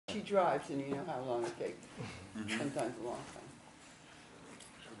drives, and you know how long it takes. Sometimes a long time.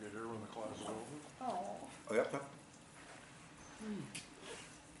 She'll get here when the class is over. Oh. Oh, yep, yep.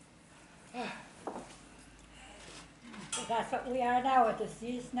 So that's what we are now, it is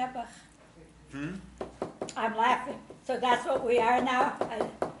these never. I'm laughing. So that's what we are now, a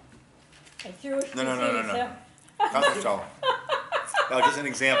Jewish No. disease, Conference call. No, just an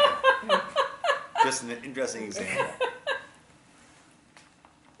example. Just an interesting example.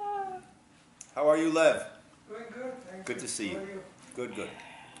 How are you, Lev? Doing good, thank Good you. to see How you. are you? Good.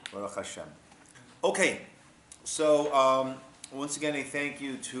 Baruch Hashem. Okay, so once again, a thank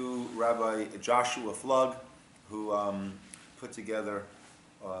you to Rabbi Joshua Flug, who put together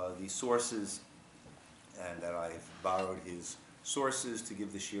the sources, and that I've borrowed his sources to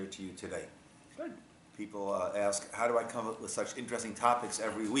give this year to you today. Good. People ask, how do I come up with such interesting topics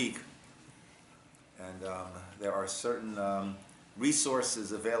every week? And there are certain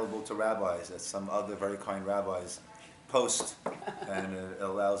resources available to rabbis that some other very kind rabbis post, and it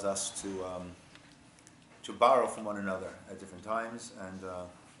allows us to borrow from one another at different times, and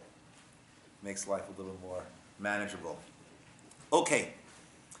makes life a little more manageable. Okay,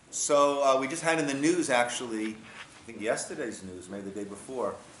 so we just had in the news, actually, I think yesterday's news, maybe the day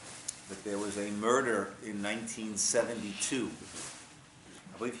before, that there was a murder in 1972.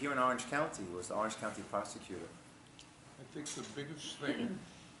 I believe here in Orange County. It was the Orange County prosecutor. I think the biggest thing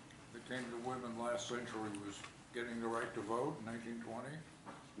that came to women last century was getting the right to vote in 1920.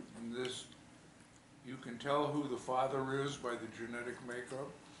 And this, you can tell who the father is by the genetic makeup.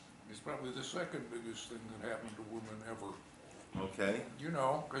 It's probably the second biggest thing that happened to women ever. Okay. You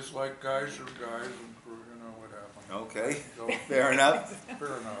know, because like guys are guys, and you know what happened. Okay. So, Fair enough.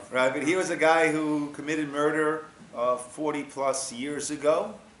 fair enough. Right, but he was a guy who committed murder 40 plus years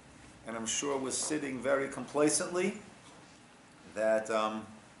ago, and I'm sure was sitting very complacently that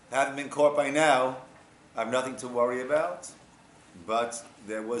having been caught by now, I have nothing to worry about. But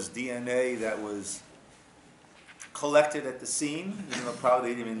there was DNA that was collected at the scene, even though probably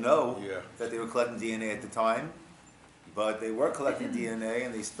they didn't even know that they were collecting DNA at the time. But they were collecting DNA,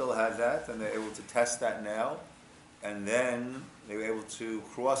 and they still had that, and they're able to test that now. And then they were able to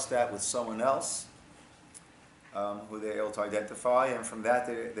cross that with someone else who they were able to identify, and from that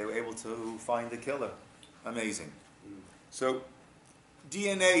they were able to find the killer. Amazing. So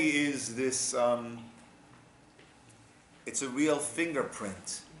DNA is this, it's a real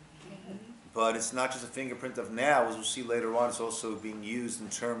fingerprint, but it's not just a fingerprint of now, as we'll see later on, it's also being used in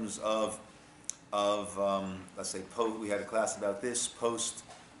terms of let's say, we had a class about this, post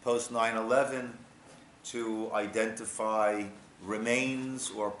 9/11, to identify remains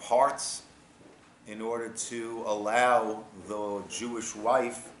or parts in order to allow the Jewish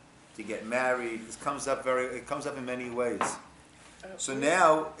wife to get married. This comes up in many ways. So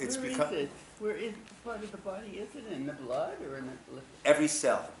now it's become... Where is part of the body? Is it in the blood or in the liver? Every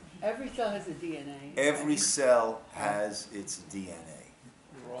cell. Every cell has a DNA. Every cell has its DNA.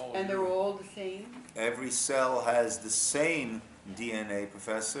 And they're all the same? Every cell has the same DNA,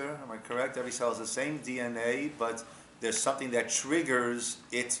 Professor. Am I correct? Every cell has the same DNA, but there's something that triggers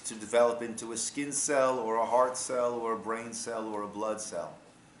it to develop into a skin cell or a heart cell or a brain cell or a blood cell.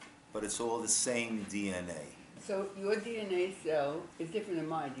 But it's all the same DNA. So your DNA cell is different than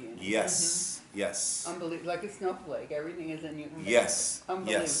my DNA? Yes, yes. Unbelievable. Like a snowflake. Everything is in you. Yes,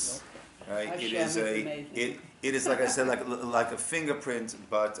 Unbelievable. yes. Right? Hashem It is amazing. it is, like I said, like a fingerprint,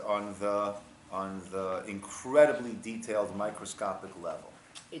 but on the incredibly detailed microscopic level.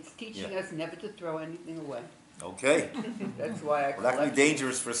 It's teaching us never to throw anything away. Okay. That's why I Well, that can collect be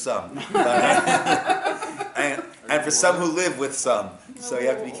dangerous for some, and for some who live with some. So you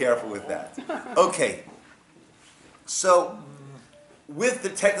have to be careful with that. Okay. So, with the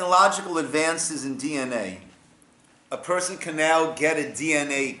technological advances in DNA, a person can now get a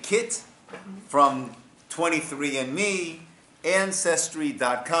DNA kit from 23andMe,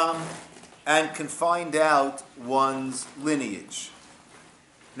 Ancestry.com, and can find out one's lineage.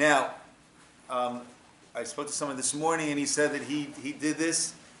 Now, I spoke to someone this morning, and he said that he did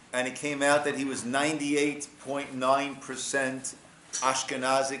this, and it came out that he was 98.9%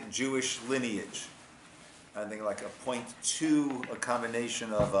 Ashkenazic Jewish lineage. I think like a 0.2, a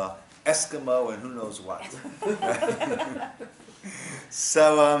combination of Eskimo and who knows what.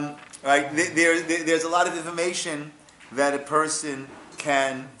 So, right, there's a lot of information that a person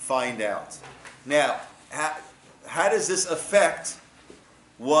can find out. Now, how does this affect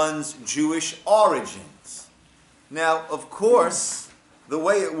one's Jewish origins? Now, of course, the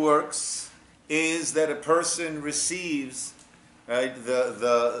way it works is that a person receives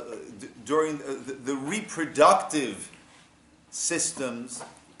during the reproductive systems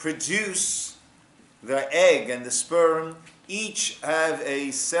produce the egg and the sperm. Each have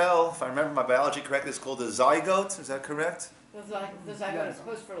a cell, if I remember my biology correctly, it's called a zygote. Is that correct? The zygote is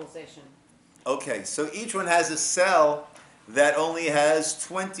post-fertilization. Okay, so each one has a cell that only has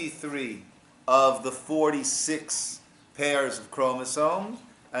 23 of the 46 pairs of chromosomes,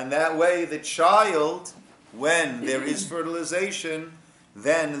 and that way the child, when there is fertilization,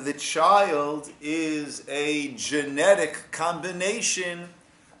 then the child is a genetic combination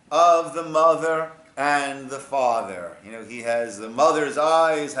of the mother and the father. You know, he has the mother's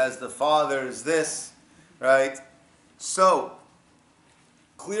eyes, has the father's this, right? So,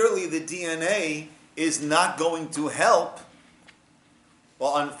 clearly the DNA is not going to help.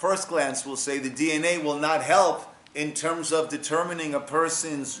 Well, on first glance, we'll say the DNA will not help in terms of determining a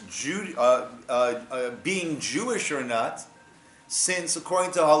person's being Jewish or not, since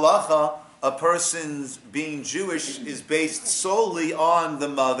according to halacha, a person's being Jewish is based solely on the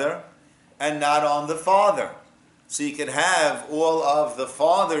mother and not on the father. So you could have all of the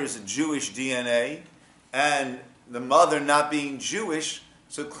father's Jewish DNA and the mother not being Jewish,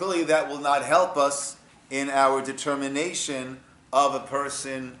 so clearly that will not help us in our determination of a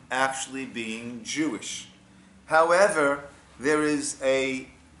person actually being Jewish. However, there is a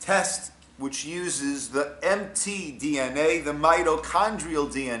test which uses the mtDNA, the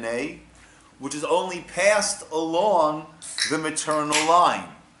mitochondrial DNA, which is only passed along the maternal line.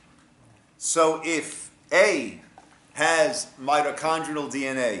 So if A has mitochondrial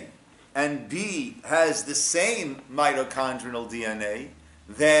DNA and B has the same mitochondrial DNA,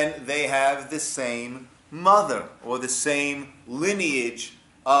 then they have the same mother or the same lineage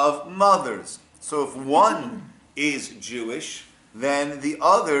of mothers. So if one is Jewish, then the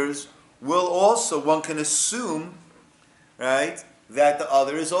others will also, one can assume, right, that the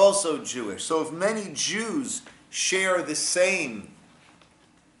other is also Jewish. So if many Jews share the same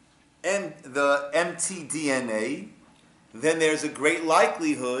the mtDNA, then there's a great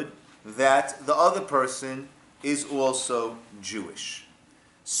likelihood that the other person is also Jewish.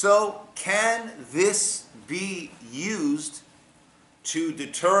 So can this be used to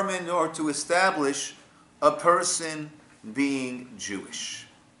determine or to establish a person being Jewish?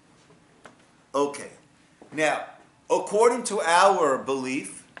 Okay. Now, according to our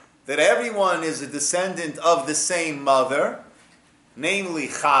belief that everyone is a descendant of the same mother, namely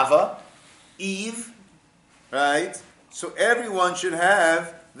Chava, Eve, right? So everyone should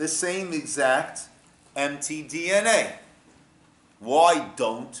have the same exact mtDNA. Why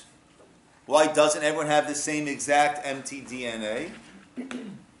doesn't everyone have the same exact mtDNA?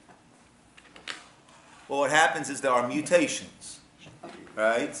 Well, what happens is there are mutations,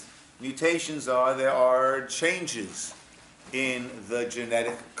 right? Mutations there are changes in the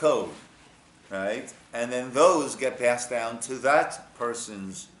genetic code, right? And then those get passed down to that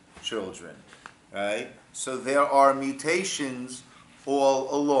person's children, right? So there are mutations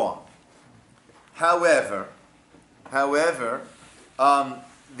all along. However,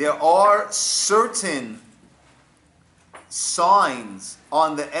 there are certain signs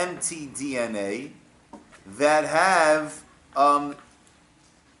on the mtDNA that have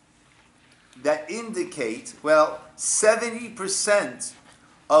that indicate, 70%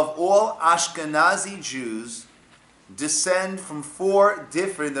 of all Ashkenazi Jews descend from 4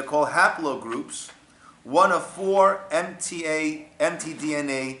 different, they're called haplogroups, one of 4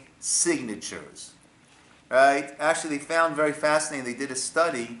 mtDNA signatures. Right? Actually, they found very fascinating, they did a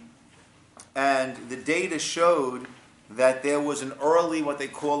study, and the data showed that there was an early, what they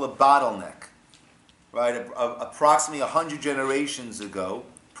call a bottleneck, right? Approximately 100 generations ago,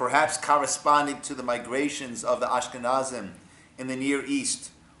 perhaps corresponding to the migrations of the Ashkenazim in the Near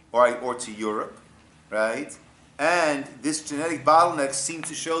East or to Europe, right? And this genetic bottleneck seemed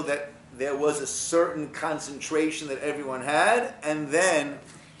to show that there was a certain concentration that everyone had, and then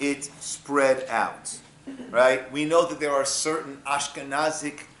it spread out, right? We know that there are certain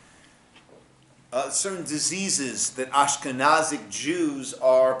Ashkenazic, certain diseases that Ashkenazic Jews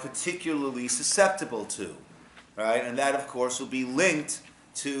are particularly susceptible to, right? And that, of course, will be linked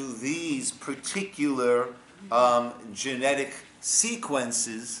to these particular genetic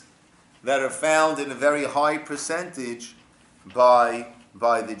sequences that are found in a very high percentage by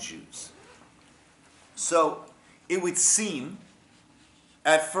the Jews. So it would seem,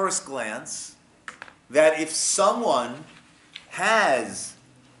 at first glance, that if someone has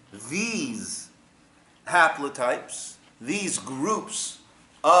these haplotypes, these groups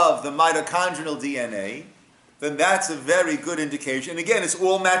of the mitochondrial DNA, then that's a very good indication. And again, it's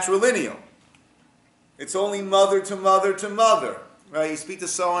all matrilineal. It's only mother to mother to mother. Right? You speak to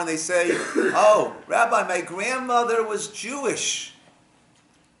someone, they say, "Oh, Rabbi, my grandmother was Jewish."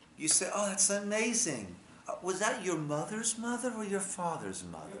 you say, oh, that's amazing. Was that your mother's mother or your father's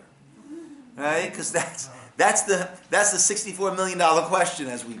mother? Right? Because that's the $64 million question,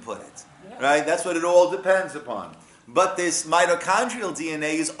 as we put it. Right? That's what it all depends upon. But this mitochondrial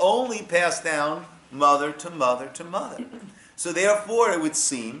DNA is only passed down mother to mother to mother. So therefore, it would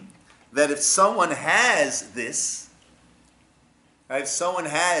seem that if someone has this, right, if someone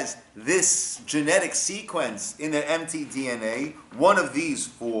has this genetic sequence in their mtDNA, one of these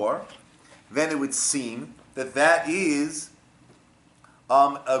four, then it would seem that that is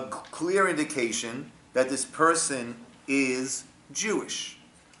a clear indication that this person is Jewish.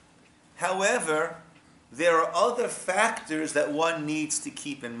 However, there are other factors that one needs to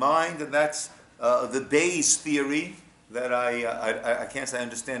keep in mind, and that's the Bayes theory, that I can't say I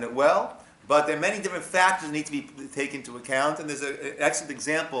understand it well, but there are many different factors that need to be taken into account, and there's an excellent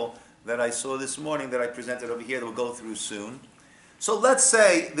example that I saw this morning that I presented over here that we'll go through soon. So let's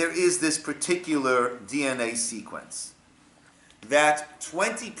say there is this particular DNA sequence that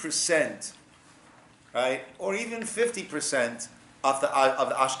 20%, right, or even 50% of the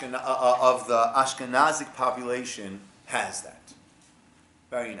Ashkenazic population has that.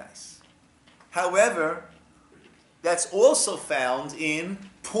 Very nice. However, that's also found in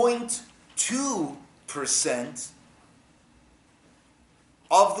 0.2%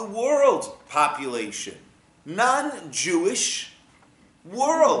 of the world population, non-Jewish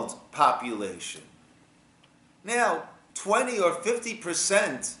world population. Now, 20 or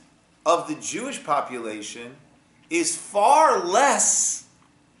 50% of the Jewish population is far less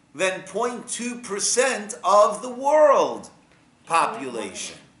than 0.2% of the world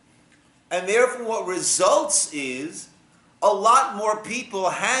population. And therefore what results is a lot more people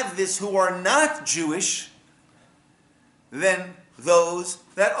have this who are not Jewish than those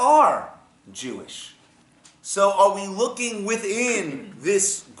that are Jewish. So are we looking within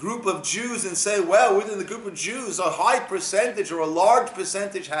this group of Jews and say, well, within the group of Jews, a high percentage or a large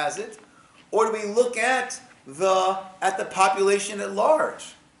percentage has it? Or do we look at the population at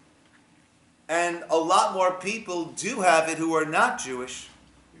large? And a lot more people do have it who are not Jewish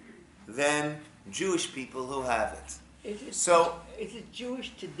than Jewish people who have it. Is it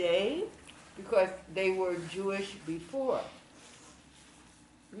Jewish today? Because they were Jewish before.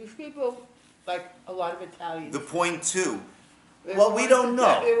 These people, like a lot of Italians. The 0.2. Well, we don't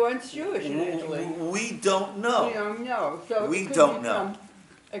know. They weren't Jewish in Italy. We don't know. We don't know. So We don't know.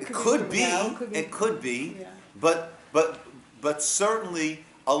 It Could be. It could be. But certainly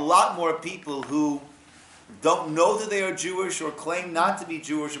a lot more people who don't know that they are Jewish or claim not to be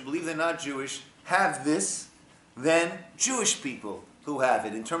Jewish or believe they're not Jewish have this than Jewish people who have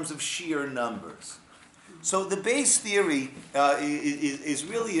it in terms of sheer numbers. So the Bayes theory is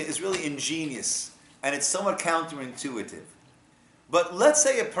really ingenious, and it's somewhat counterintuitive. But let's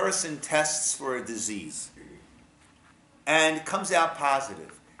say a person tests for a disease and comes out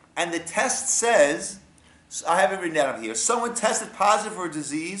positive, and the test says, I have it written down here, someone tested positive for a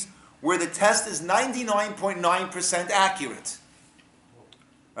disease where the test is 99.9% accurate,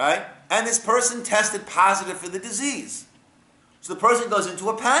 right? And this person tested positive for the disease. So the person goes into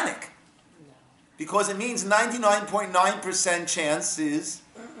a panic because it means 99.9% chance is,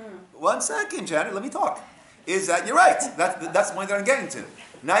 1 second, Janet, let me talk, is that you're right. That's the point that I'm getting to.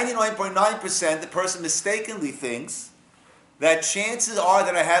 99.9%, the person mistakenly thinks that chances are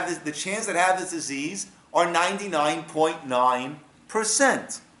that I have this, the chance that I have this disease are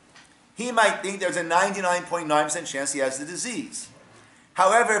 99.9%. He might think there's a 99.9% chance he has the disease.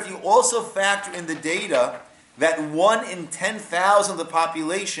 However, if you also factor in the data that 1 in 10,000 of the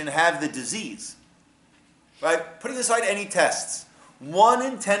population have the disease, right? Putting aside any tests, 1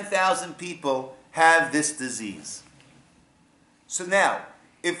 in 10,000 people have this disease. So now,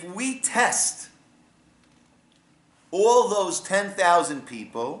 if we test all those 10,000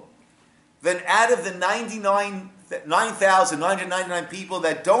 people, then out of the 9,999 people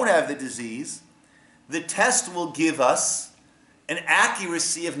that don't have the disease, the test will give us an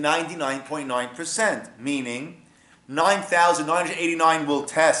accuracy of 99.9%, meaning 9,989 will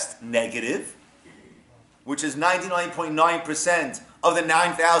test negative, which is 99.9% of the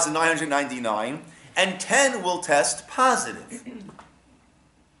 9,999, and 10 will test positive.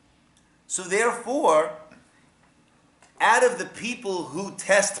 So therefore, out of the people who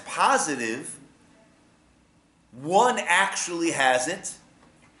test positive, 1 actually has it,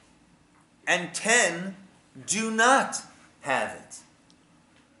 and 10 do not have it.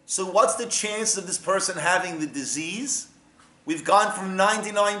 So what's the chance of this person having the disease? We've gone from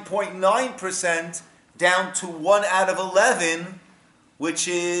 99.9% down to 1 out of 11, which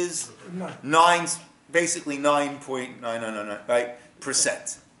is basically 9.999, right,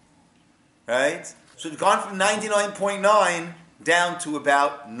 percent. right? So it's gone from 99.9 down to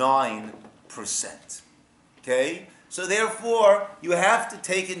about 9%. Okay? So therefore, you have to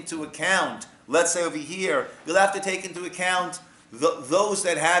take into account, let's say over here, you'll have to take into account those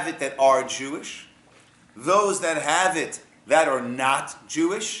that have it that are Jewish, those that have it that are not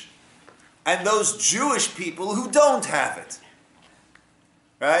Jewish, and those Jewish people who don't have it.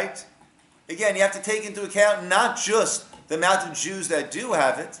 Right? Again, you have to take into account not just the amount of Jews that do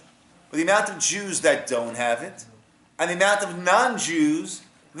have it, but the amount of Jews that don't have it, and the amount of non-Jews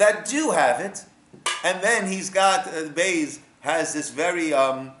that do have it. And then he's got, Beis has this very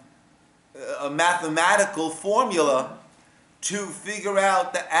a mathematical formula to figure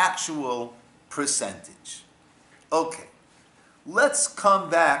out the actual percentage. Okay, let's come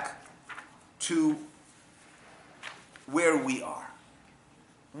back to where we are.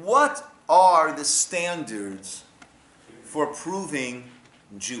 What are the standards for proving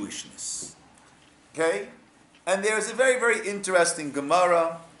Jewishness? Okay? And there's a very, very interesting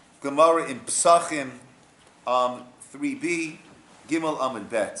Gemara in Pesachim 3b, Gimel Amud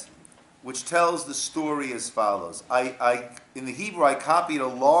Bet, which tells the story as follows. In the Hebrew, I copied a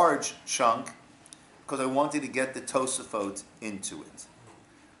large chunk because I wanted to get the Tosafot into it.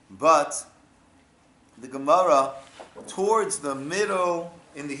 But the Gemara, towards the middle,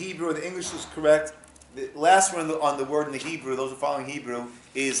 in the Hebrew, the English is correct, the last one on the word in the Hebrew, those who are following Hebrew,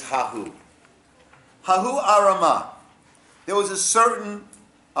 is Hahu. Hahu Arama. There was a certain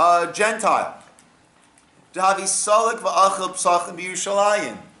Gentile.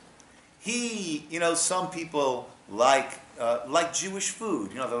 He, some people like Jewish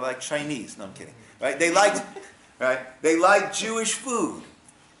food. They like Chinese. No, I'm kidding. Right? They like Jewish food.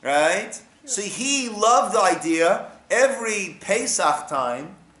 Right? So he loved the idea. Every Pesach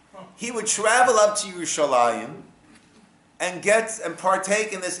time, he would travel up to Yerushalayim and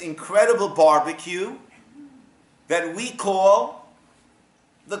partake in this incredible barbecue that we call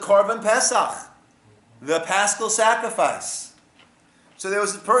the Korban Pesach, the Paschal sacrifice. So there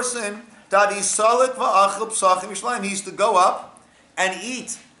was a person, he used to go up and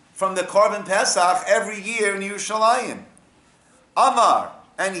eat from the Korban Pesach every year in Yerushalayim. Amar,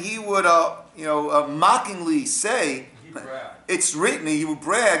 and he would, mockingly say, it's written, he would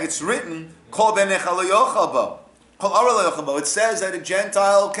brag, it's written, Kol benecha lo yochal bo. Kol ara lo yochal bo. It says that a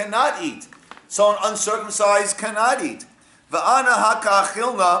Gentile cannot eat. So an uncircumcised cannot eat. V'ana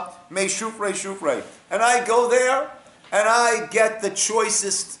ha'ka'achilna me shufrei shufrei. And I go there, and I get the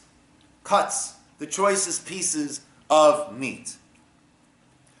choicest cuts, the choicest pieces of meat.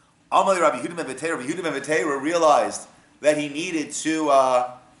 Amalei Rabbi Yehuda ben Beteira realized that he needed to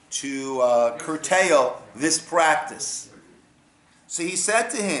curtail this practice. So he said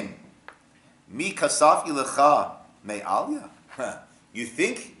to him, Mi kasafi lecha me alya. You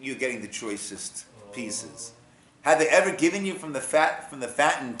think you're getting the choicest pieces. Have they ever given you from the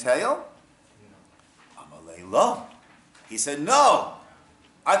fattened tail? Amalei lo. He said, no.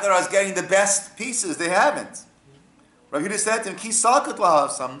 I thought I was getting the best pieces. They haven't. Rabbi Yehuda said to him, Ki salkat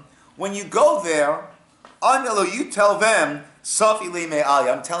lahasam. When you go there, Anelo, you tell them, Safi le me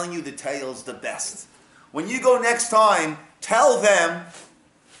alya. I'm telling you the tail's the best. When you go next time, tell them,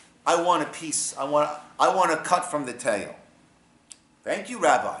 I want a piece. I want a cut from the tail. Thank you,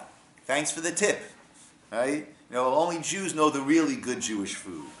 Rabbi. Thanks for the tip. Right? Only Jews know the really good Jewish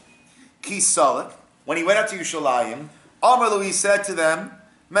food. Ki salak. When he went up to Yerushalayim, Amarlu, he said to them,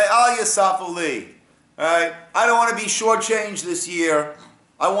 Me alya safu li. Right? I don't want to be shortchanged this year.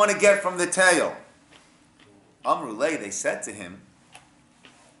 I want to get from the tail. Amrulay, they said to him,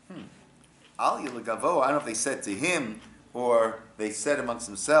 Alya legavo. I don't know if they said to him or they said amongst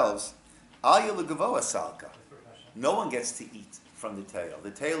themselves, Alya legavo salka. No one gets to eat from the tail.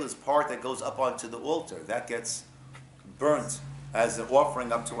 The tail is part that goes up onto the altar. That gets burnt as an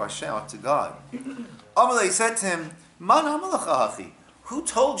offering up to Hashem, up to God. Amalei said to him, Man amalacha hachi. Who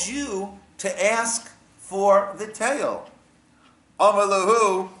told you to ask for the tail?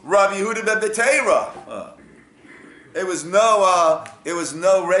 Amalahu, Rabbi Yehuda ben Beteira. It was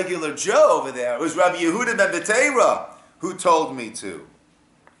no regular Joe over there. It was Rabbi Yehuda ben Beteira who told me to.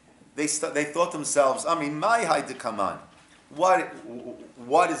 They thought themselves, my hide to come on.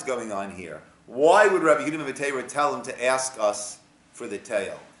 What is going on here? Why would Rabbi Yehuda ben Beteira tell him to ask us for the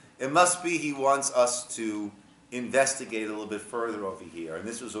tail? It must be he wants us to investigate a little bit further over here. And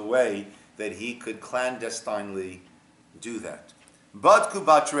this was a way that he could clandestinely do that. But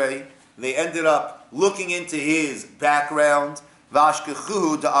Kubatre, they ended up looking into his background,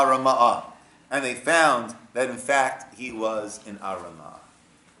 Vashkechuhu de Arama'ah. And they found that in fact he was an Aramah.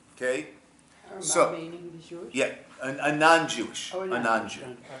 Okay? Aramah So, meaning he's Jewish? yeah, a non-Jewish. Oh, A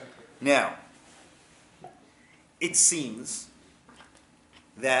non-Jew. Now, it seems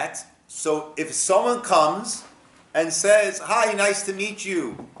that, so if someone comes and says, hi, nice to meet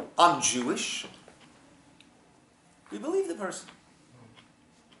you, I'm Jewish, we believe the person.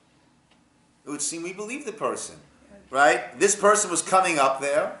 It would seem we believe the person, right? This person was coming up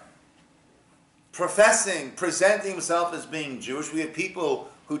there, presenting himself as being Jewish. We have people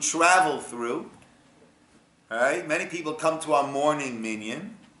who travel through, right? Many people come to our morning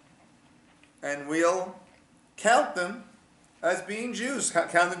minyan, and we'll count them as being Jews.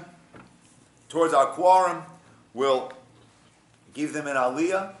 Count them towards our quorum. We'll give them an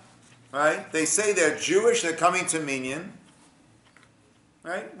aliyah, right? They say they're Jewish, they're coming to minyan,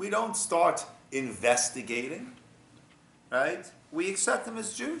 right? We don't start investigating, right? We accept them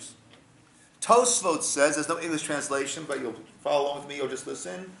as Jews. Tosfot says, there's no English translation, but you'll follow along with me, you'll just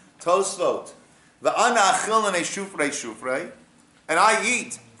listen. Tosfot, v'ana achilin shufrei shufrei, and I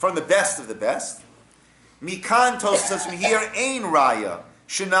eat from the best of the best. Mikan Tosfot says, from here, ein raya,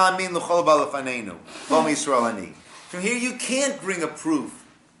 shena min l'chol balafanenu, lo Yisroel ani. From here, you can't bring a proof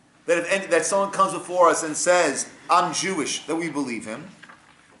that someone comes before us and says, I'm Jewish, that we believe him.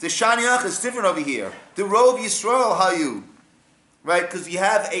 The Shaniach is different over here. The Rov Yisroel hayu, right? Because you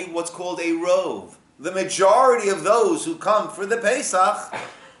have what's called a Rov. The majority of those who come for the Pesach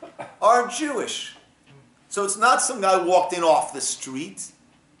are Jewish. So it's not some guy who walked in off the street,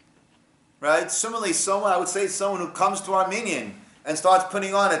 right? Similarly, someone who comes to our minyan and starts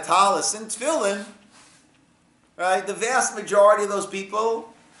putting on a talis and tefillin, right? The vast majority of those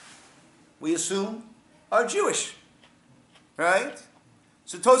people, we assume, are Jewish, right?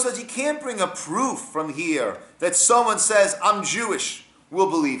 So Tosfos says you can't bring a proof from here that someone says, I'm Jewish, we'll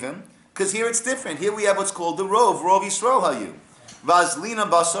believe him, because here it's different. Here we have what's called the Rov Yisroel hayu, Vazlina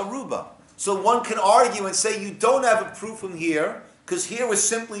basaruba. So one can argue and say you don't have a proof from here, because here we're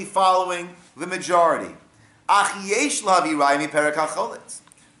simply following the majority. But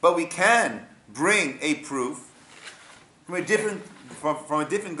we can bring a proof from a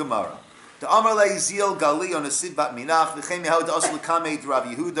different Gemara. The Amar Leizil Gali on a Sibbat Minach, V'chem Yehud Asl Kamed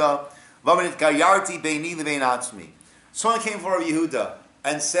Rabbi Yehuda, V'amanit Gayarti Beini Levein Atzmi. Someone came for Rabbi Yehuda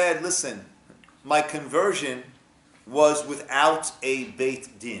and said, listen, my conversion was without a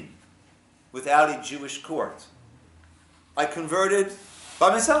Beit Din, without a Jewish court. I converted by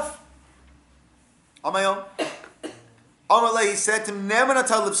myself, on my own. Amar Lei, he said to him, Neman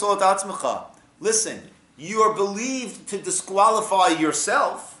Atal L'Psolot Atzmecha. Listen, you are believed to disqualify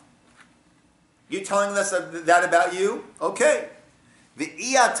yourself. You're telling us that about you? Okay.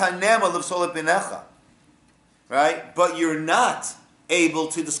 Right? But you're not able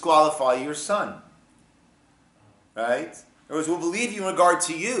to disqualify your son. Right? In other words, we'll believe you in regard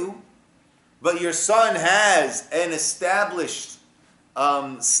to you, but your son has an established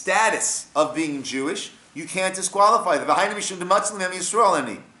status of being Jewish. You can't disqualify them.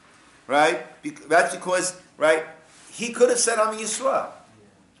 Right? That's because, right, he could have said, I'm Yisroel.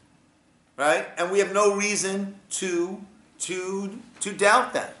 Right? And we have no reason to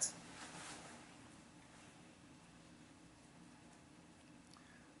doubt that.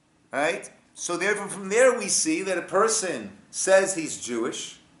 Right? So therefore, from there we see that a person says he's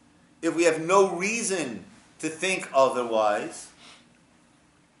Jewish. If we have no reason to think otherwise,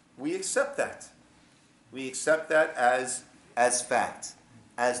 we accept that. We accept that as fact,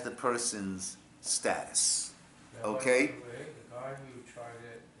 as the person's status. Okay? By the way, the guy who tried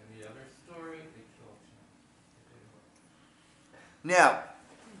it in the other story, they killed him. Now,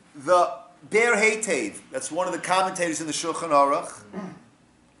 the Ber Heitev, that's one of the commentators in the Shulchan Aruch,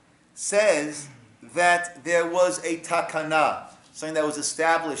 says that there was a takana, something that was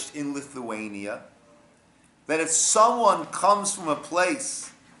established in Lithuania, that if someone comes from a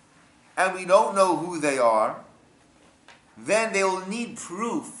place and we don't know who they are, then they will need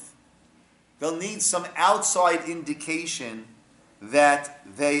proof. They'll need some outside indication that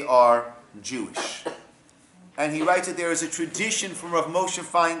they are Jewish. And he writes that there is a tradition from Rav Moshe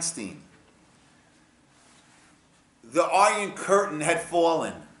Feinstein. The Iron Curtain had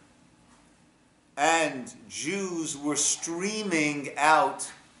fallen, and Jews were streaming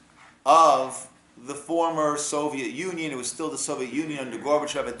out of the former Soviet Union. It was still the Soviet Union under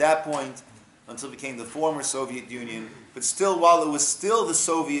Gorbachev at that point, until it became the former Soviet Union. But still, while it was still the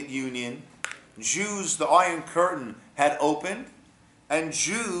Soviet Union, Jews, the Iron Curtain had opened, and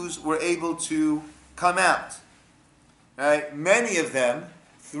Jews were able to come out. Right? Many of them,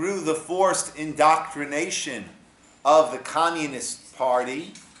 through the forced indoctrination of the Communist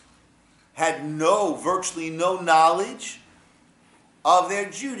Party, had virtually no knowledge of their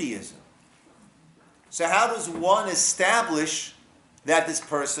Judaism. So how does one establish that this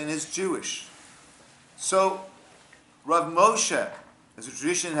person is Jewish. So, Rav Moshe, as the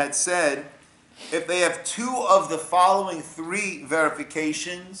tradition had said, if they have two of the following three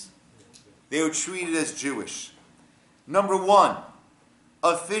verifications, they were treated as Jewish. Number one,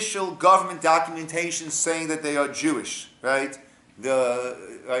 official government documentation saying that they are Jewish, right?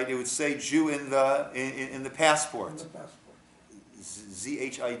 It would say Jew in the passport. In the passport.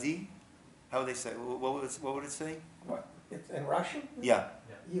 ZHID? How would they say? What would it say? What? It's in Russian? Yeah.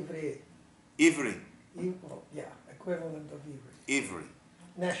 Ivri. Ivri. Yeah, equivalent of Ivri. Ivri.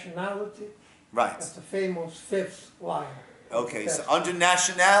 Nationality? Right. That's the famous fifth line. Okay, so under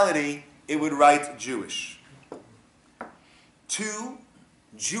nationality, it would write Jewish. Two,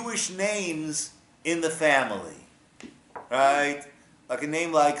 Jewish names in the family. Right? Like a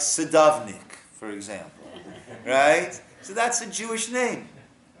name like Sadovnik, for example. Right? So that's a Jewish name.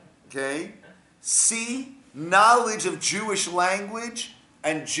 Okay? C, knowledge of Jewish language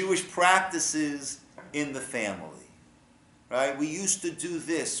and Jewish practices in the family. Right? We used to do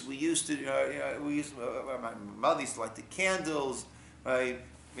this. My mother used to light the candles. Right?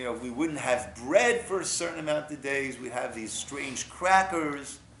 We wouldn't have bread for a certain amount of days. We'd have these strange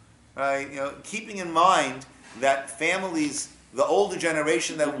crackers. Right? Keeping in mind that families, the older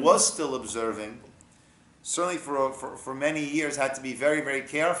generation that was still observing, certainly for many years had to be very, very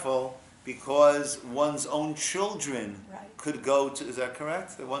careful because one's own children could go to, is that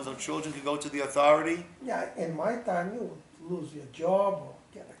correct? That one's own children could go to the authority? Yeah, in my time you would lose your job or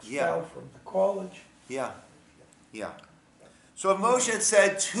get expelled from the college. Yeah. So if Moshe had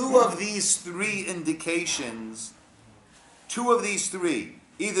said two of these three indications,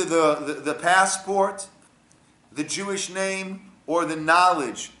 either the passport, the Jewish name, or the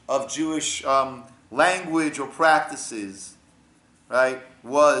knowledge of Jewish language or practices, right,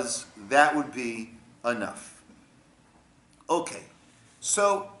 that would be enough. Okay,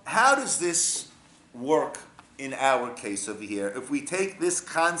 so how does this work in our case over here? If we take this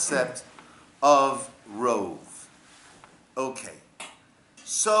concept of rove, okay,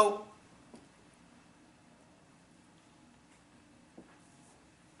 so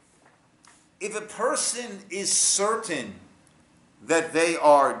if a person is certain that they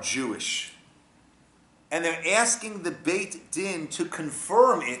are Jewish, and they're asking the Beit Din to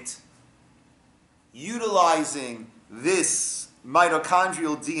confirm it, utilizing this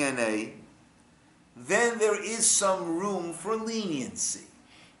mitochondrial DNA, then there is some room for leniency.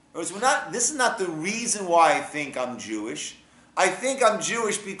 This is not the reason why I think I'm Jewish. I think I'm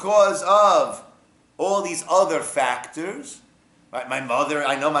Jewish because of all these other factors. Right? My mother,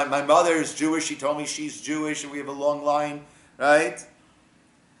 I know my mother is Jewish. She told me she's Jewish, and we have a long line, right?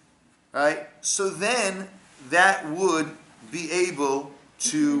 Right? So then that would be able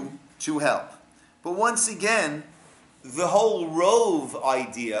to help. But once again, the whole rove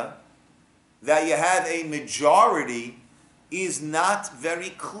idea that you have a majority is not very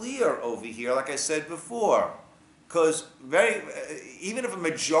clear over here, like I said before. Because even if a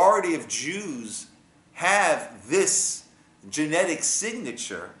majority of Jews have this genetic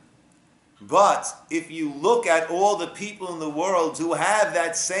signature, but if you look at all the people in the world who have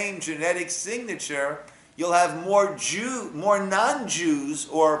that same genetic signature, you'll have more non-Jews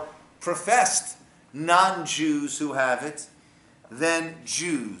or professed non-Jews who have it than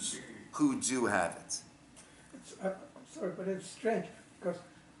Jews who do have it. I'm sorry, but it's strange because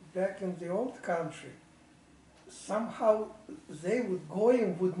back in the old country, somehow they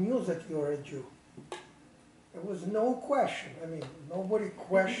would know that you're a Jew. There was no question. I mean, nobody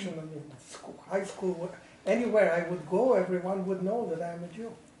questioned. I mean, high school, anywhere I would go, everyone would know that I'm a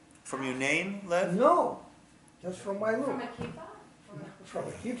Jew. From your name, Lev? No, just from my look. From a kippah? From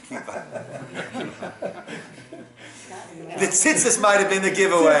a kippah. The tzitzis might have been the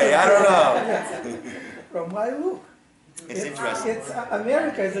giveaway. I don't know. From my look. It's interesting.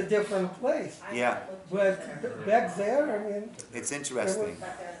 America is a different place. Yeah. But back there, I mean... It's interesting.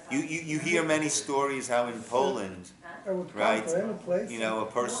 You hear many stories how in Poland, I would come right, to any place. a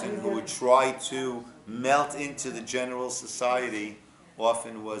person who would try to melt into the general society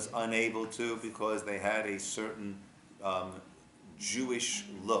often was unable to because they had a certain Jewish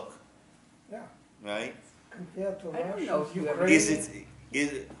look, Yeah, right? compared to I don't Russians, know if you ever- Ukrainians.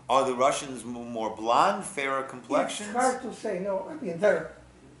 Are the Russians more blonde, fairer complexions? It's hard to say. No, I mean they're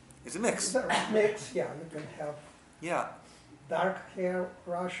It's a mix. mixed. Yeah, you can have Yeah. dark hair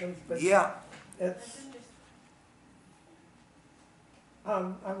Russians, but Yeah. it's.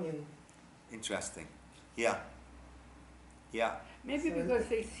 I mean, Interesting. Yeah. Yeah. Maybe because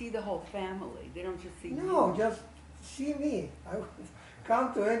they see the whole family. They don't just see no, you. just see me. I would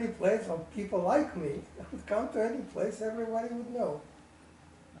come to any place of people like me. I would come to any place, everybody would know.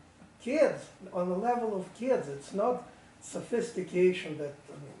 kids, on the level of kids. It's not sophistication that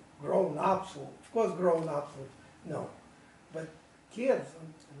grown-ups will, of course grown-ups would know, but kids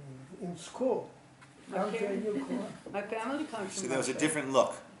in school. How can you go? My family comes from See, there was a Russia. different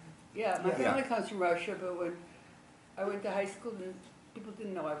look. Yeah, my Yeah. family comes from Russia, but when I went to high school, people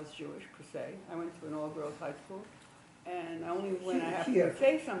didn't know I was Jewish per se. I went to an all-girls high school, and only when I happened Here. to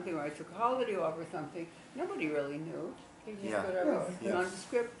say something or I took a holiday off or something, nobody really knew. They just Yeah. thought I was Yeah.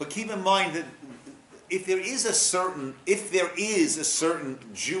 nondescript. But keep in mind that if there is a certain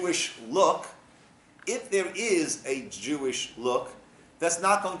Jewish look, that's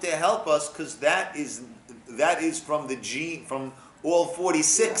not going to help us because that is from the gene from all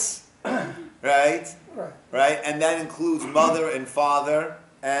 46, right? Right. Right, and that includes mother and father,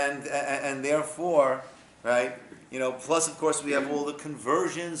 and therefore, right? Plus of course we have all the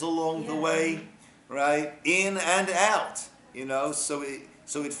conversions along the way, right? In and out, So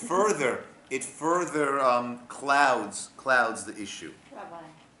it further clouds the issue. Rabbi,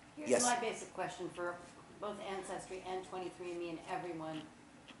 here's Yes. my basic question for both Ancestry and 23andMe and everyone.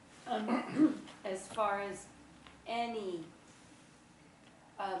 As far as any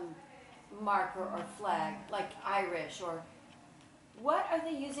marker or flag, like Irish, or what are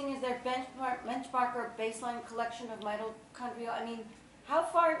they using as their benchmark or baseline collection of mitochondrial? I mean, how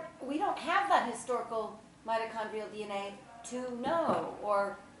far, we don't have that historical mitochondrial DNA to know,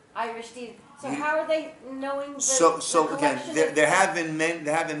 or Irish DNA. So how are they knowing the So the again, collection there of-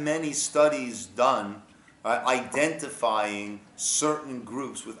 have been many studies done identifying certain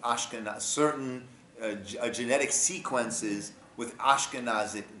groups with certain genetic sequences with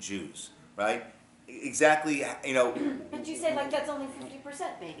Ashkenazic Jews, right? Exactly, But you say like that's only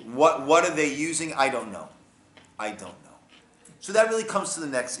 50% maybe. what are they using? I don't know. So that really comes to the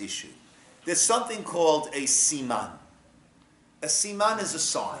next issue. There's something called a siman. A siman is a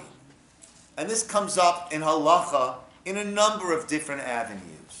sign. And this comes up in halacha in a number of different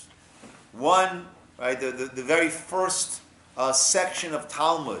avenues. One, right, the very first section of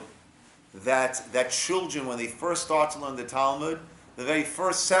Talmud that children, when they first start to learn the Talmud, the very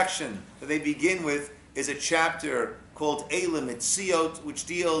first section that they begin with is a chapter called Eila Mitziot, which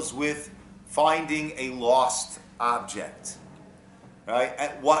deals with finding a lost object, right?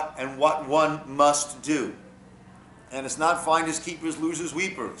 And what one must do. And it's not finders, keepers, losers,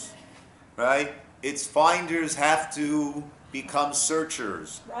 weepers, right? It's finders have to become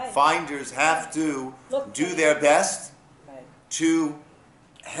searchers. Right. Finders have to Look do for it. their best Right. to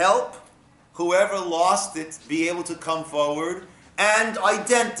help whoever lost it be able to come forward and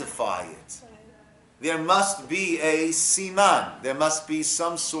identify it. There must be a siman. There must be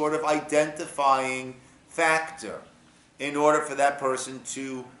some sort of identifying factor in order for that person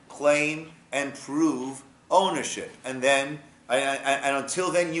to claim and prove ownership. And then, and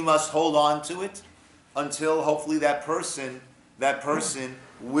until then, you must hold on to it until hopefully that person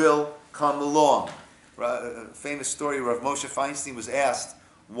will come along. A famous story, Rav Moshe Feinstein was asked,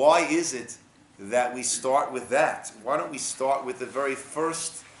 why is it that we start with that? Why don't we start with the very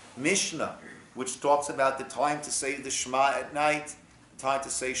first Mishnah, which talks about the time to say the Shema at night, the time to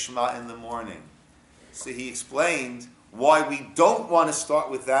say Shema in the morning? So he explained why we don't want to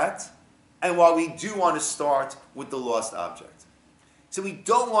start with that, and why we do want to start with the lost object. So we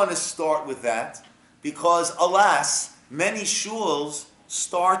don't want to start with that because, alas, many shuls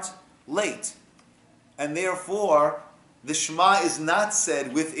start late. And therefore, the Shema is not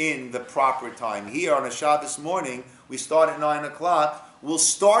said within the proper time. Here on a Shabbos morning, we start at 9 o'clock. We'll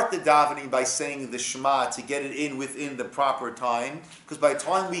start the davening by saying the Shema to get it in within the proper time, because by the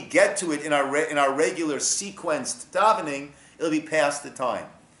time we get to it in our regular sequenced davening, it'll be past the time.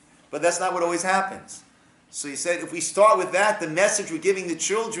 But that's not what always happens. So he said, if we start with that, the message we're giving the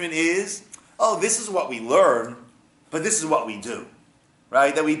children is, oh, this is what we learn, but this is what we do.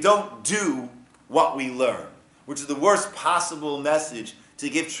 Right? That we don't do what we learn, which is the worst possible message to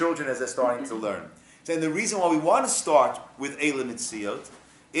give children as they're starting to learn. So, and the reason why we want to start with Eila Mitziot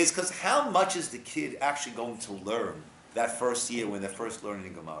is because how much is the kid actually going to learn that first year when they're first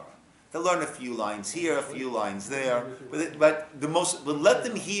learning Gemara? They'll learn a few lines here, a few lines there, but let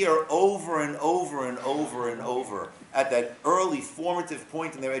them hear over and over and over and over at that early formative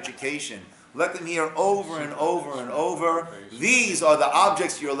point in their education. Let them hear over and over and over. These are the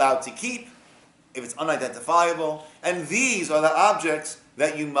objects you're allowed to keep if it's unidentifiable, and these are the objects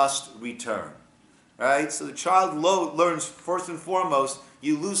that you must return. Right? So the child learns first and foremost,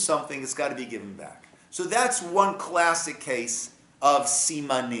 you lose something, it's got to be given back. So that's one classic case of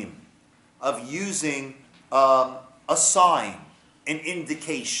simanim, of using a sign, an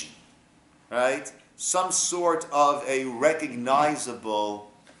indication, right? Some sort of a recognizable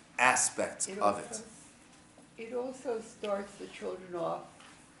aspects of it. It also starts the children off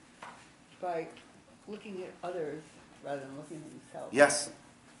by looking at others rather than looking at themselves. Yes,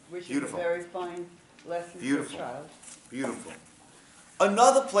 Which beautiful. is a very fine lesson Beautiful. for a child. Beautiful.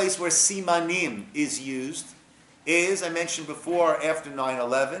 Another place where simanim is used is, I mentioned before, after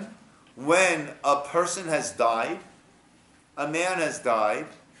 9/11, when a person has died, a man has died,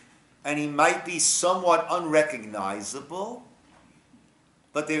 and he might be somewhat unrecognizable,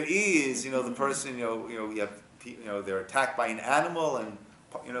 but there is, the person, they're attacked by an animal, and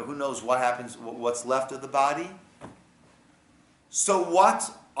who knows what happens, what's left of the body. So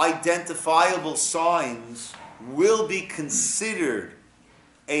what identifiable signs will be considered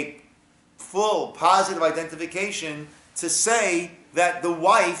a full positive identification to say that the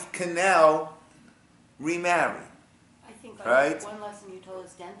wife can now remarry? I think Right. one lesson you told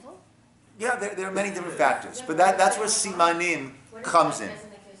us dental. Yeah, there are many different factors, but that's where simanim comes in. In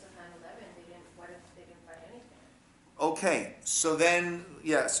the case of 9/11, what if they didn't find anything? Okay, so then,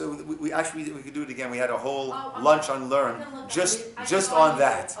 so we actually, we could do it again. We had a whole Oh, lunch on Learn, just on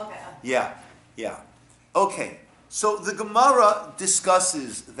that. Okay. Yeah. Okay, so the Gemara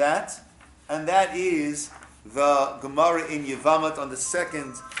discusses that, and that is the Gemara in Yevamot on the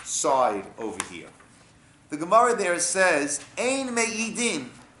second side over here. The Gemara there says, Ein me'idin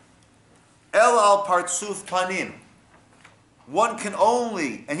el al partsuf panim. One can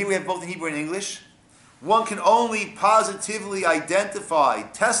only, and here we have both in Hebrew and English, one can only positively identify,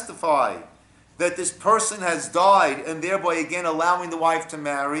 testify that this person has died, and thereby again allowing the wife to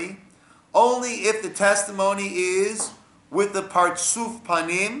marry, only if the testimony is with the partsuf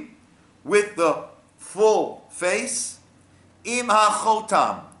panim, with the full face, im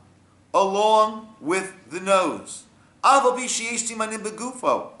hachotam, along with the nose. Avabi sheyesh simanim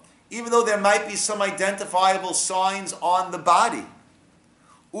begufo, even though there might be some identifiable signs on the body.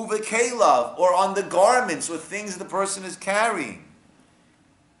 Uvekelav, or on the garments or things the person is carrying.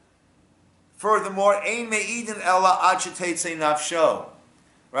 Furthermore, ein me'idin ella ad shetetzei nafsho.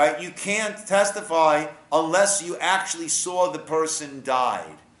 Right? You can't testify unless you actually saw the person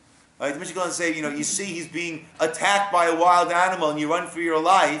died. Right? The Mishnah goes and say, you see he's being attacked by a wild animal and you run for your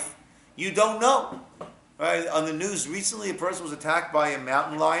life. You don't know. Right? On the news recently, a person was attacked by a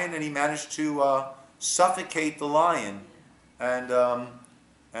mountain lion and he managed to suffocate the lion and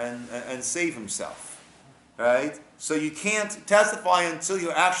save himself. Right? So you can't testify until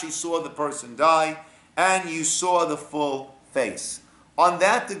you actually saw the person die and you saw the full face. On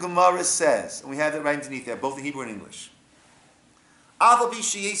that, the Gemara says, and we have it right underneath there, both in Hebrew and English.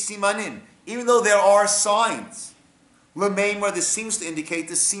 Even though there are signs, where this seems to indicate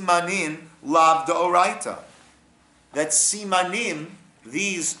the simanin lav da'oraita, that simanim,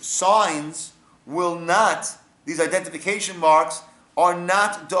 these signs, will not, these identification marks, are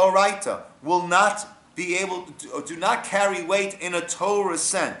not da'oraita, will not be able to, do not carry weight in a Torah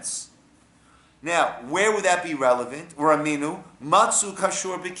sense. Now, where would that be relevant? Raminu, matzu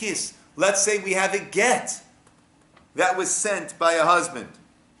kashur bekis. Let's say we have a get that was sent by a husband.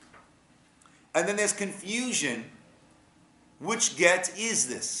 And then there's confusion. Which get is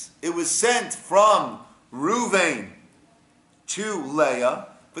this? It was sent from Reuven to Leah,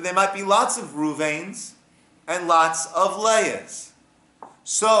 but there might be lots of Reuvens and lots of Leahs.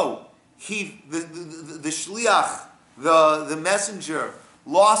 So, the shliach, the messenger,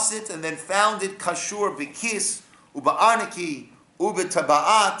 lost it and then found it kashur bekis, uba'aniki,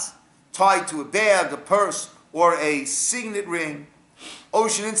 ubetaba'at, tied to a bag, a purse, or a signet ring,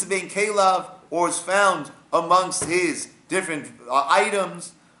 ocean insabein kelav, or is found amongst his different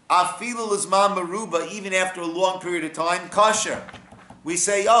items, afilu lizman maruba, even after a long period of time, kosher. We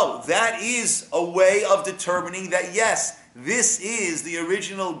say, that is a way of determining that, yes, this is the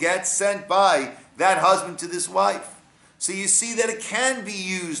original get sent by that husband to this wife. So you see that it can be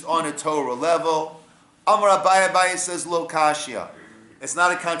used on a Torah level. Amar Abaye says, lo kashya. It's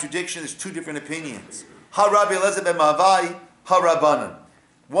not a contradiction, there's two different opinions. Ha-Rabbi Elazar ben Mavai, ha-Rabbanan.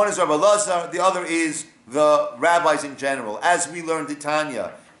 One is Rabbi Elazar, the other is the rabbis in general. As we learned in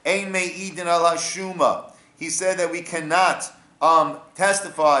Tanya, Ein me'idin ala shuma. He said that we cannot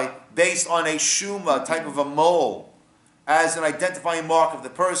testify based on a shuma, type of a mole, as an identifying mark of the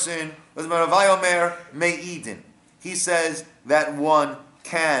person. Rabbi Omer me'idin. He says that one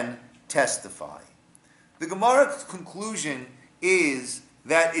can testify. The Gemara's conclusion is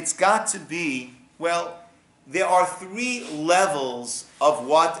that it's got to be, there are three levels of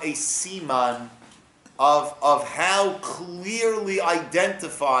what a siman, of how clearly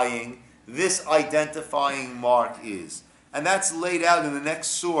identifying this identifying mark is. And that's laid out in the next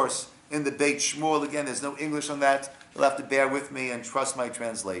source in the Beit Shmuel. Again, there's no English on that, You'll have to bear with me and trust my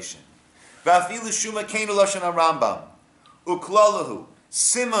translation. V'afilu shuma keinu lashon Rambam. Uklalahu.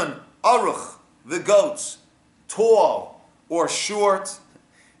 Simon aruch. The goats. Tall or short.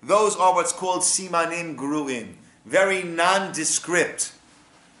 Those are what's called simanim gruin. Very nondescript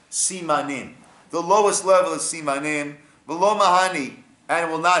simanim. The lowest level is simanim. V'lo mahani. And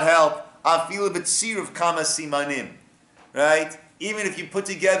it will not help. Afilu b'tzir of kama simanim. Right? Even if you put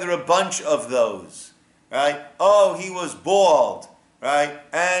together a bunch of those. Right? Oh, he was bald. Right?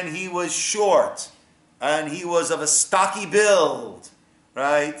 And he was short. And he was of a stocky build.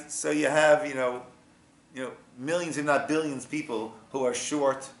 Right? So you have, millions, if not billions, people who are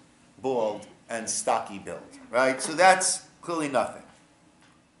short, bald, and stocky built. Right? So that's clearly nothing.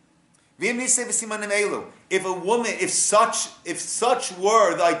 If a woman, if such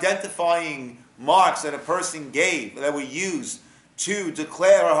were the identifying marks that a person gave, that were used to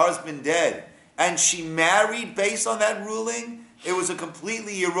declare her husband dead, and she married based on that ruling, it was a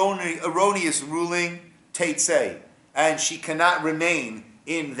completely erroneous ruling, teitzei, and she cannot remain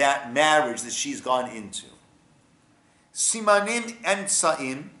in that marriage that she's gone into. Simanim and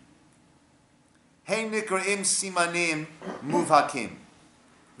sa'im, hein nikraim simanim muvhakim.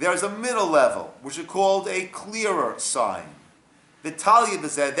 There's a middle level, which is called a clearer sign. The Talia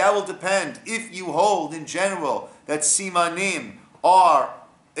said that will depend if you hold in general that simanim are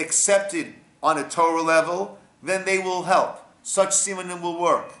accepted on a Torah level, then they will help. Such simanim will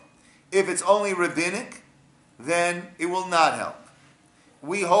work. If it's only rabbinic, then it will not help.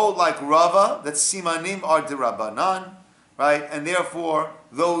 We hold like Rava that simanim are derabanan, right, and therefore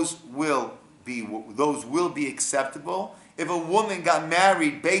those will be acceptable. If a woman got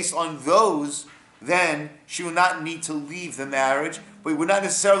married based on those, then she would not need to leave the marriage, but we would not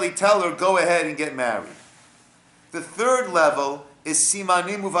necessarily tell her, go ahead and get married. The third level is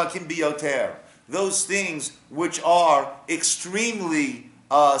simanim muvakim biyoter. Those things which are extremely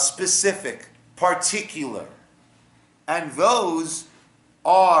specific, particular. And those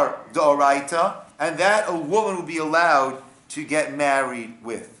are d'oraita, and that a woman will be allowed to get married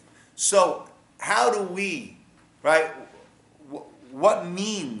with. So, how do we, right, what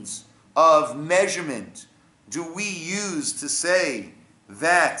means of measurement do we use to say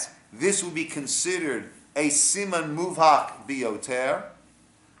that this will be considered a siman muvhak biyoter?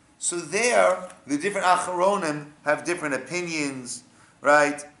 So there, the different acharonim have different opinions,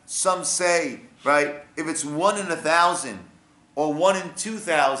 right? Some say, right, if it's 1 in 1,000 or 1 in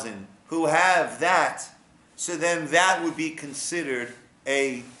 2,000 who have that, so then that would be considered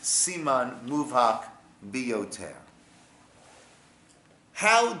a siman muvhak biyoter.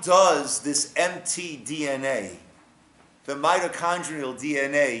 How does this mtDNA, the mitochondrial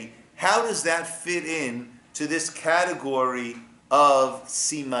DNA, how does that fit in to this category of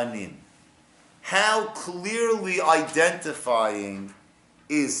simanim? How clearly identifying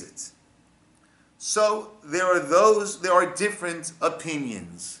is it? So there are different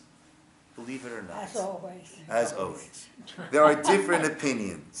opinions. Believe it or not. As always. As always. There are different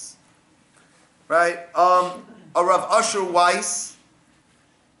opinions. Right? A Rav Usher Weiss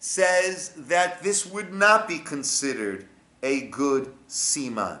says that this would not be considered a good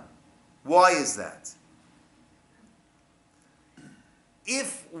siman. Why is that?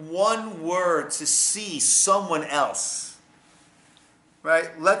 If one were to see someone else,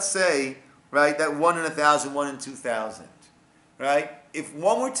 right? Let's say, right, that 1 in 1,000, 1 in 2,000, right? If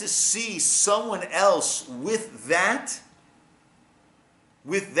one were to see someone else with that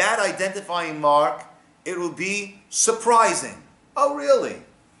identifying mark, it will be surprising. Oh, really?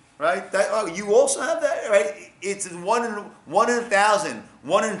 Right? You also have that, right? It's 1 in 1,000,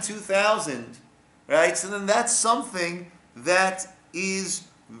 1 in 2,000, right? So then that's something that is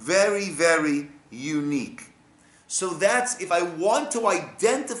very, very unique. So that's, if I want to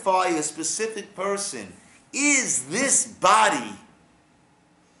identify a specific person, is this body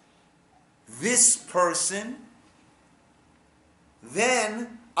this person?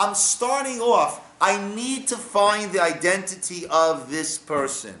 Then I'm starting off. I need to find the identity of this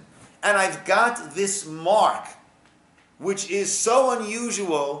person. And I've got this mark, which is so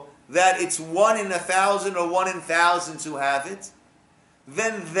unusual that it's 1 in 1,000 or 1 in thousands who have it.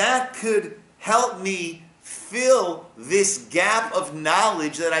 Then that could help me fill this gap of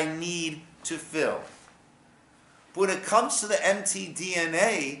knowledge that I need to fill. But when it comes to the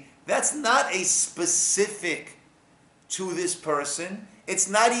mtDNA, that's not a specific to this person. It's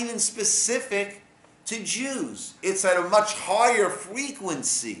not even specific to Jews. It's at a much higher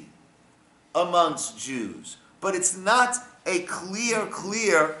frequency amongst Jews. But it's not a clear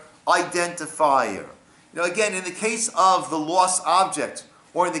identifier. Again, in the case of the lost object,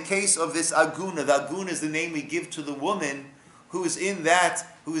 or in the case of this aguna, the aguna is the name we give to the woman who is in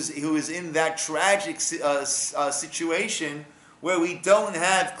that tragic situation where we don't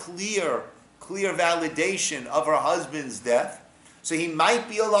have clear validation of her husband's death. So he might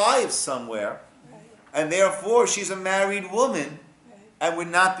be alive somewhere, and therefore she's a married woman and would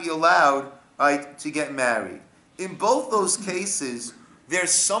not be allowed, right, to get married. In both those cases,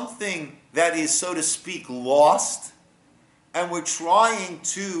 there's something that is, so to speak, lost, and we're trying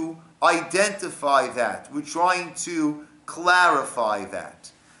to identify that. We're trying to clarify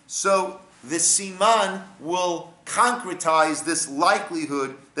that. So the siman will concretize this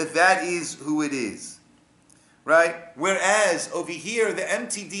likelihood that that is who it is. Right? Whereas over here, the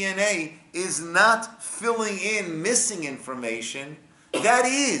mtDNA is not filling in missing information. That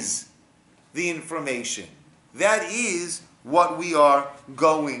is the information. That is what we are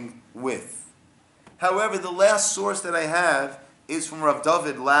going with. However, the last source that I have is from Rav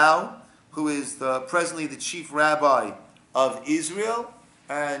David Lau, who is presently the chief rabbi of Israel,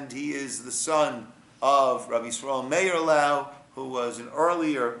 and he is the son of Rabbi Yisroel Meir Lau, who was an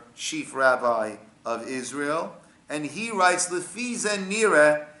earlier chief rabbi of Israel. And he writes, Lefi zen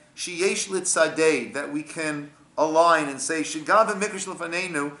nira sheyesh litzadei, that we can align and say, Shegava mikrish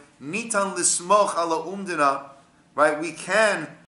lefanenu nitan lismoch ala umdina, right? We can